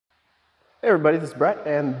Hey everybody, this is Brett,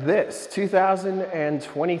 and this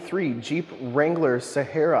 2023 Jeep Wrangler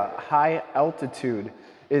Sahara High Altitude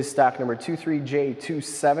is stock number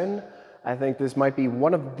 23J27. I think this might be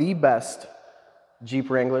one of the best Jeep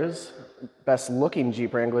Wranglers, best looking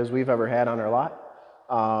Jeep Wranglers we've ever had on our lot.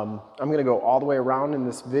 I'm going to go all the way around in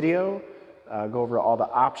this video, go over all the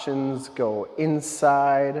options, go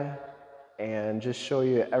inside, and just show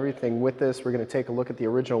you everything with this. We're going to take a look at the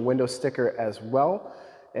original window sticker as well.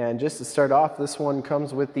 And just to start off, this one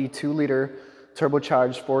comes with the 2-liter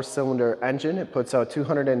turbocharged 4-cylinder engine. It puts out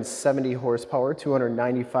 270 horsepower,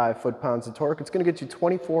 295 foot-pounds of torque. It's going to get you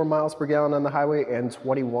 24 miles per gallon on the highway and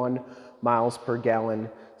 21 miles per gallon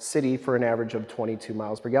city for an average of 22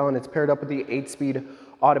 miles per gallon. It's paired up with the 8-speed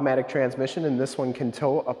automatic transmission, and this one can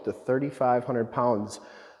tow up to 3,500 pounds.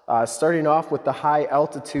 Starting off with the high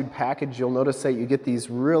altitude package, you'll notice that you get these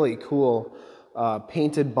really cool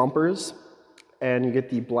painted bumpers, and you get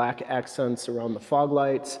the black accents around the fog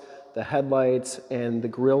lights, the headlights, and the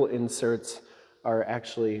grille inserts are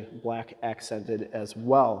actually black accented as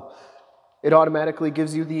well. It automatically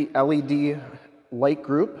gives you the LED light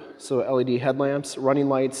group, so LED headlamps, running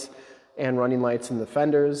lights, and running lights in the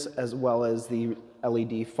fenders, as well as the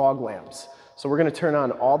LED fog lamps. So we're going to turn on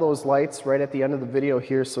all those lights right at the end of the video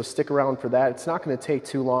here, so stick around for that. It's not going to take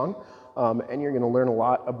too long, and you're going to learn a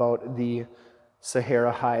lot about the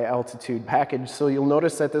Sahara High Altitude package. So you'll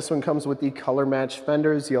notice that this one comes with the color match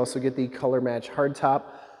fenders. You also get the color match hardtop.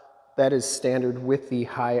 That is standard with the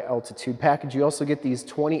high altitude package. You also get these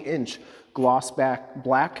 20-inch gloss back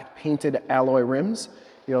black painted alloy rims.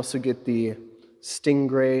 You also get the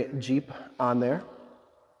Stingray Jeep on there.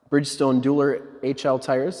 Bridgestone Dueler HL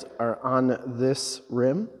tires are on this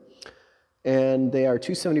rim, and they are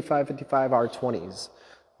 275/55 R20s.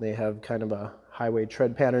 They have kind of a highway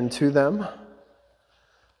tread pattern to them.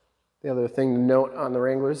 The other thing to note on the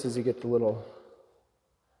Wranglers is you get the little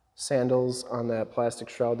sandals on that plastic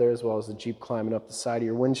shroud there, as well as the Jeep climbing up the side of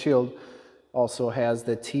your windshield. Also has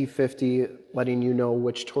the T50 letting you know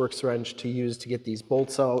which Torx wrench to use to get these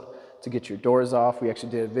bolts out, to get your doors off. We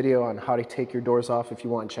actually did a video on how to take your doors off if you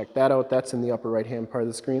want to check that out. That's in the upper right hand part of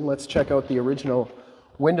the screen. Let's check out the original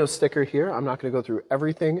window sticker here. I'm not going to go through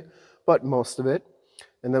everything, but most of it.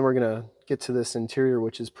 And then we're going to get to this interior,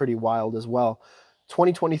 which is pretty wild as well.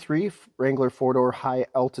 2023 Wrangler 4-door high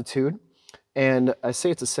altitude, and I say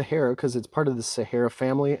it's a Sahara because it's part of the Sahara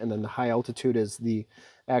family, and then the high altitude is the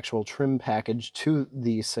actual trim package to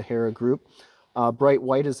the Sahara group. Bright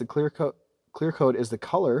white is the clear coat is the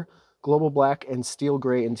color, global black and steel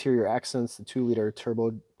gray interior accents, the 2-liter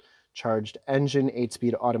turbocharged engine,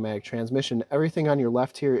 8-speed automatic transmission. Everything on your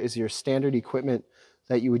left here is your standard equipment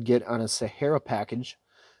that you would get on a Sahara package.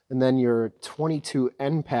 And then your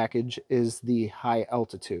 22N package is the high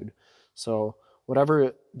altitude. So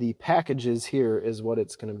whatever the package is here is what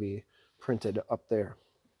it's going to be printed up there.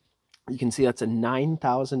 You can see that's a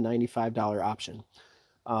 $9,095 option.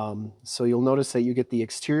 So you'll notice that you get the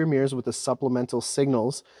exterior mirrors with the supplemental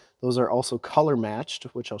signals. Those are also color matched,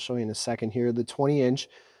 which I'll show you in a second here. The 20-inch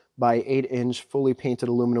by 8-inch fully painted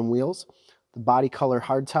aluminum wheels. The body color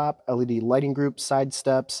hardtop, LED lighting group, side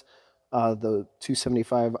steps, the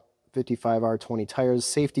 275/55 R20 tires,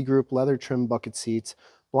 safety group, leather trim bucket seats,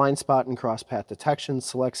 blind spot and cross path detection,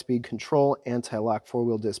 select speed control, anti-lock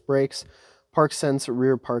 4-wheel disc brakes, park sense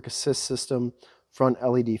rear park assist system, front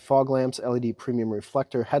LED fog lamps, LED premium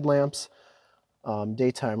reflector headlamps,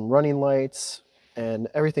 daytime running lights, and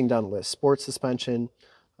everything down the list. Sport suspension,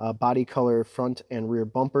 body color front and rear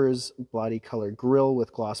bumpers, body color grille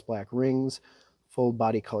with gloss black rings, full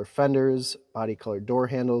body color fenders, body color door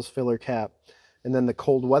handles, filler cap. And then the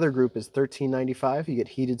cold weather group is $13.95. You get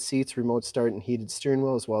heated seats, remote start, and heated steering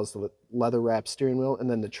wheel, as well as the leather wrapped steering wheel. And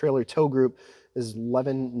then the trailer tow group is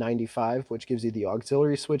 $11.95, which gives you the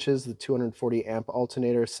auxiliary switches, the 240 amp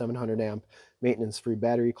alternator, 700 amp maintenance free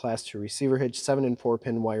battery, class 2 receiver hitch, 7 and 4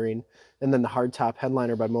 pin wiring. And then the hardtop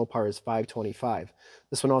headliner by Mopar is $5.25.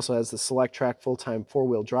 This one also has the Select Track full-time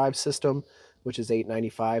 4-wheel drive system, which is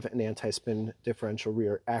 $8.95, and anti-spin differential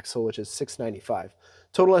rear axle, which is $6.95.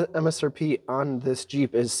 Total MSRP on this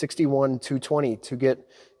Jeep is $61,220. To get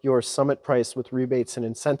your summit price with rebates and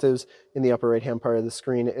incentives, in the upper right-hand part of the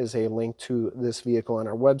screen is a link to this vehicle on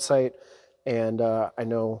our website. And I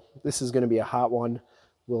know this is going to be a hot one.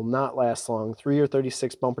 Will not last long. 3-year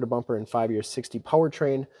 36 bumper to bumper and 5-year 60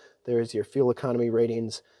 powertrain. There's your fuel economy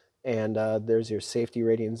ratings, and there's your safety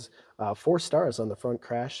ratings. 4 stars on the front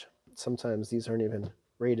crash. Sometimes these aren't even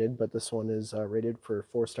rated, but this one is rated for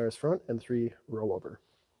 4 stars front and 3 rollover.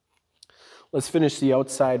 Let's finish the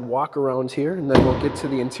outside walk around here, and then we'll get to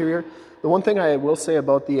the interior. The one thing I will say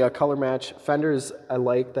about the color match fenders, I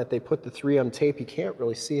like that they put the 3M tape. You can't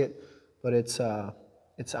really see it, but it's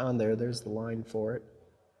on there. There's the line for it.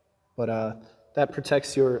 But that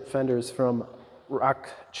protects your fenders from rock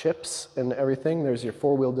chips and everything. There's your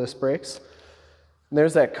 4-wheel disc brakes. And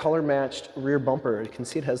there's that color matched rear bumper. You can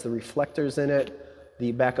see it has the reflectors in it,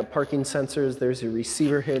 the backup parking sensors. There's your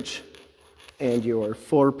receiver hitch and your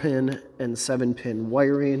 4-pin and 7-pin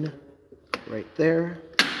wiring right there.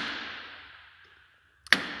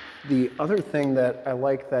 The other thing that I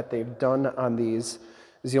like that they've done on these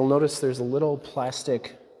is you'll notice there's a little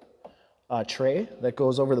plastic tray that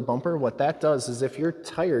goes over the bumper. What that does is if your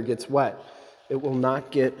tire gets wet, it will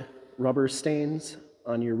not get rubber stains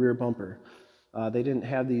on your rear bumper. They didn't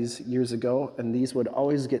have these years ago, and these would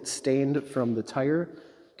always get stained from the tire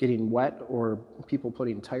getting wet or people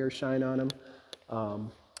putting tire shine on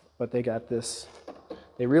them. But they got this,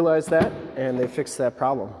 they realized that, and they fixed that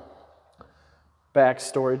problem. Back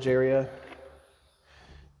storage area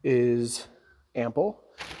is ample.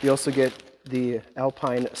 You also get the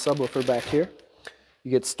Alpine subwoofer back here.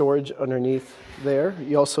 You get storage underneath there.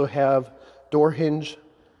 You also have door hinge,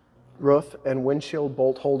 roof, and windshield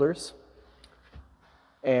bolt holders.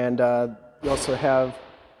 And you also have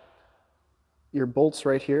your bolts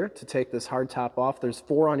right here to take this hard top off. There's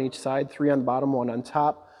 4 on each side, 3 on the bottom, 1 on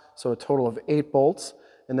top. So a total of 8 bolts.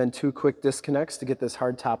 And then 2 quick disconnects to get this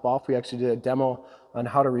hard top off. We actually did a demo on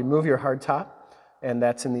how to remove your hard top, and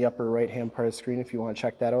that's in the upper right-hand part of the screen if you want to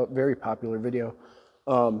check that out. Very popular video.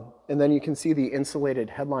 And then you can see the insulated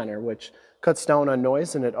headliner, which cuts down on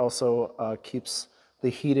noise, and it also keeps the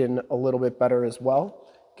heat in a little bit better as well.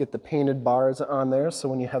 Get the painted bars on there, so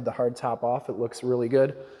when you have the hard top off, it looks really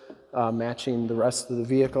good, matching the rest of the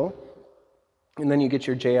vehicle. And then you get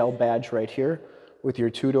your JL badge right here with your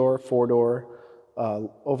 2-door, 4-door,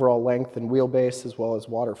 overall length and wheelbase, as well as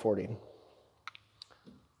water fording.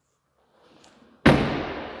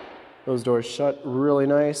 Those doors shut really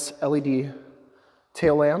nice. LED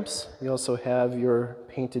tail lamps. You also have your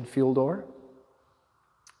painted fuel door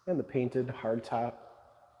and the painted hard top.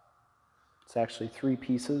 It's actually 3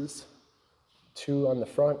 pieces, 2 on the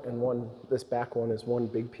front and 1, this back one is 1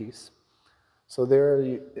 big piece. So there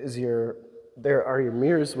are your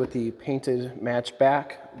mirrors with the painted match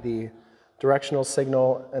back, the directional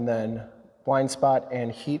signal, and then blind spot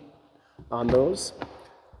and heat on those.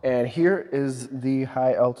 And here is the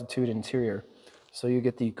high altitude interior. So you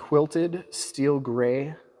get the quilted steel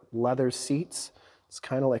gray leather seats. It's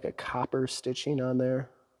kind of like a copper stitching on there.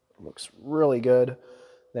 It looks really good.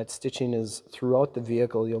 That stitching is throughout the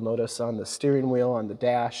vehicle. You'll notice on the steering wheel, on the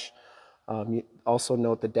dash. You also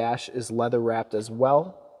note the dash is leather wrapped as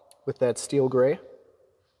well with that steel gray.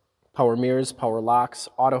 Power mirrors, power locks,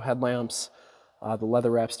 auto headlamps, the leather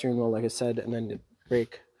wrap steering wheel, like I said, and then the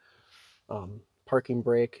brake, parking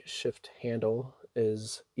brake shift handle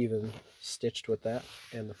is even stitched with that,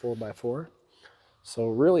 and the 4x4. So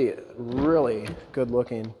really, really good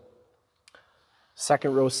looking.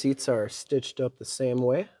 Second row seats are stitched up the same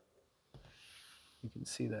way. You can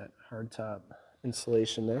see that hardtop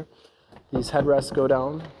insulation there. These headrests go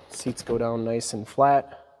down, seats go down nice and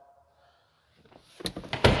flat.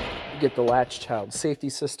 Get the latch child safety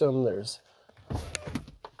system. There's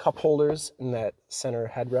cup holders in that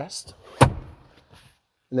center headrest.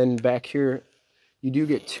 And then back here, you do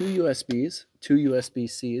get 2 USBs, 2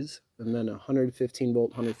 USB-Cs, and then a 115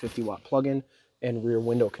 volt, 150 watt plug-in, and rear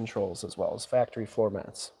window controls, as well as factory floor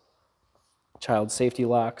mats. Child safety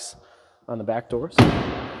locks on the back doors.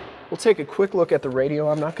 We'll take a quick look at the radio.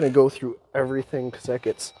 I'm not going to go through everything because that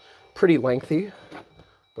gets pretty lengthy,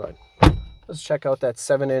 but let's check out that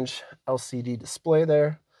 7-inch LCD display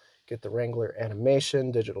there. Get the Wrangler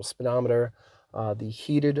animation, digital speedometer, the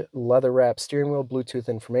heated leather wrap steering wheel, Bluetooth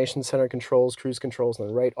information center controls, cruise controls on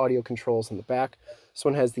the right, audio controls in the back. This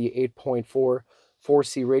one has the 8.4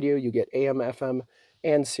 4C radio. You get AM, FM,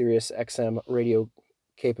 and Sirius XM radio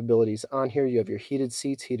capabilities on here. You have your heated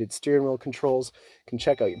seats, heated steering wheel controls. You can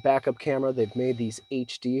check out your backup camera. They've made these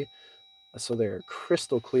HD, so they're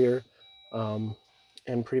crystal clear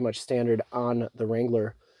and pretty much standard on the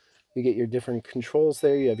Wrangler. You get your different controls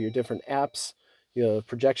there. You have your different apps. You have a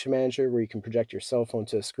projection manager where you can project your cell phone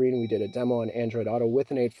to a screen. We did a demo on Android Auto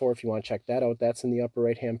with an 8.4 if you want to check that out. That's in the upper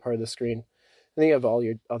right-hand part of the screen. And then you have all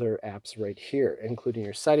your other apps right here, including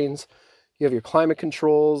your settings. You have your climate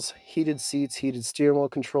controls, heated seats, heated steering wheel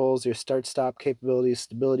controls, your start-stop capabilities,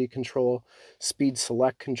 stability control, speed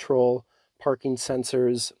select control, parking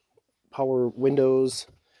sensors, power windows,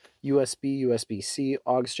 USB, USB-C,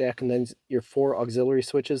 aux jack, and then your 4 auxiliary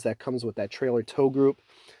switches that comes with that trailer tow group.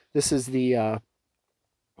 This is the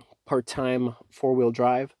part-time four-wheel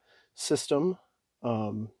drive system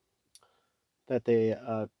that they,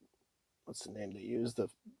 what's the name they use? The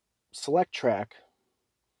Select Track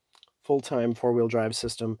full-time four-wheel drive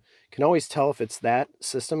system. Can always tell if it's that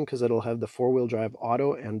system because it'll have the four-wheel drive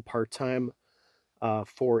auto and part-time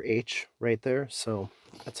 4H right there. So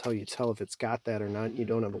that's how you tell if it's got that or not. You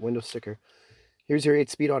don't have a window sticker. Here's your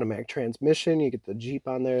 8-speed automatic transmission. You get the Jeep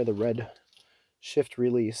on there, the red shift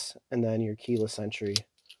release, and then your keyless entry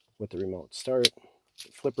with the remote start,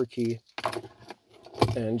 flipper key,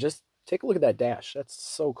 and just take a look at that dash. That's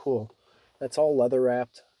so cool. That's all leather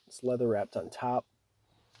wrapped. It's leather wrapped on top.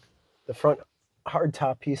 The front hard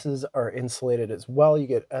top pieces are insulated as well. You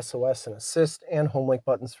get SOS and assist and home link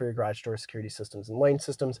buttons for your garage door security systems and lane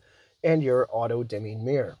systems and your auto dimming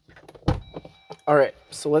mirror. All right,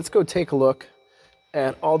 so let's go take a look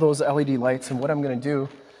at all those LED lights, and what I'm going to do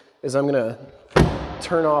is I'm going to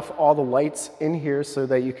turn off all the lights in here so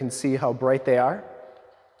that you can see how bright they are.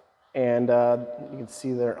 And you can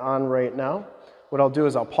see they're on right now. What I'll do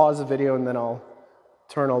is I'll pause the video and then I'll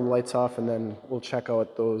turn all the lights off, and then we'll check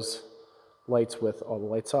out those lights with all the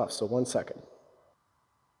lights off. So 1 second.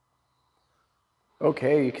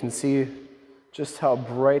 Okay, you can see just how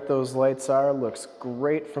bright those lights are. Looks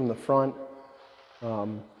great from the front.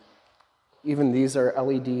 Even these are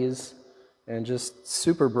LEDs and just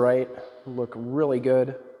super bright, look really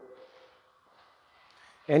good.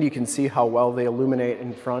 And you can see how well they illuminate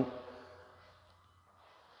in front.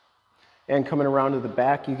 And coming around to the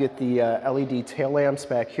back, you get the LED tail lamps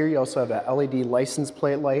back here. You also have a LED license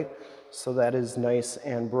plate light, so that is nice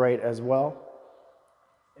and bright as well.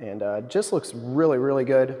 And just looks really, really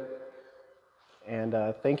good. And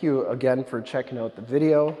thank you again for checking out the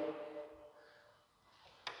video.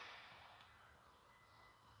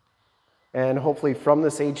 And hopefully from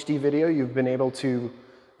this HD video, you've been able to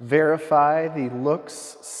verify the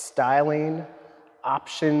looks, styling,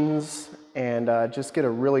 options, and just get a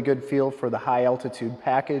really good feel for the high altitude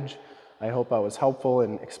package. I hope I was helpful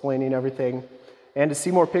in explaining everything. And to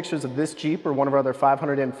see more pictures of this Jeep or one of our other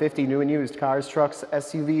 550 new and used cars, trucks,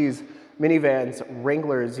 SUVs, minivans,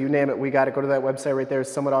 Wranglers, you name it, we got it. Go to that website right there,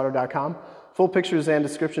 summitauto.com. Full pictures and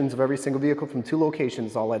descriptions of every single vehicle from 2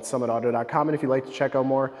 locations, all at summitauto.com. And if you'd like to check out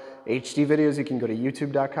more HD videos, you can go to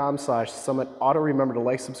youtube.com/summitauto. Remember to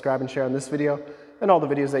like, subscribe, and share on this video and all the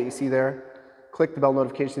videos that you see there. Click the bell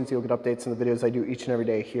notifications, you'll get updates on the videos I do each and every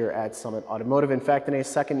day here at Summit Automotive. In fact, in a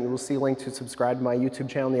second, you will see a link to subscribe to my YouTube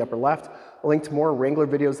channel in the upper left, a link to more Wrangler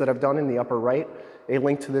videos that I've done in the upper right, a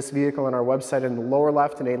link to this vehicle on our website in the lower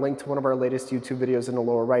left, and a link to one of our latest YouTube videos in the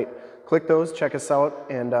lower right. Click those, check us out,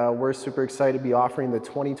 and we're super excited to be offering the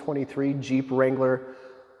 2023 Jeep Wrangler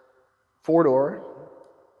 4-door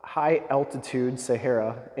high altitude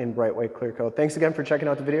Sahara in bright white clear coat. Thanks again for checking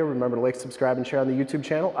out the video. Remember to like, subscribe, and share on the YouTube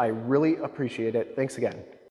channel. I really appreciate it. Thanks again.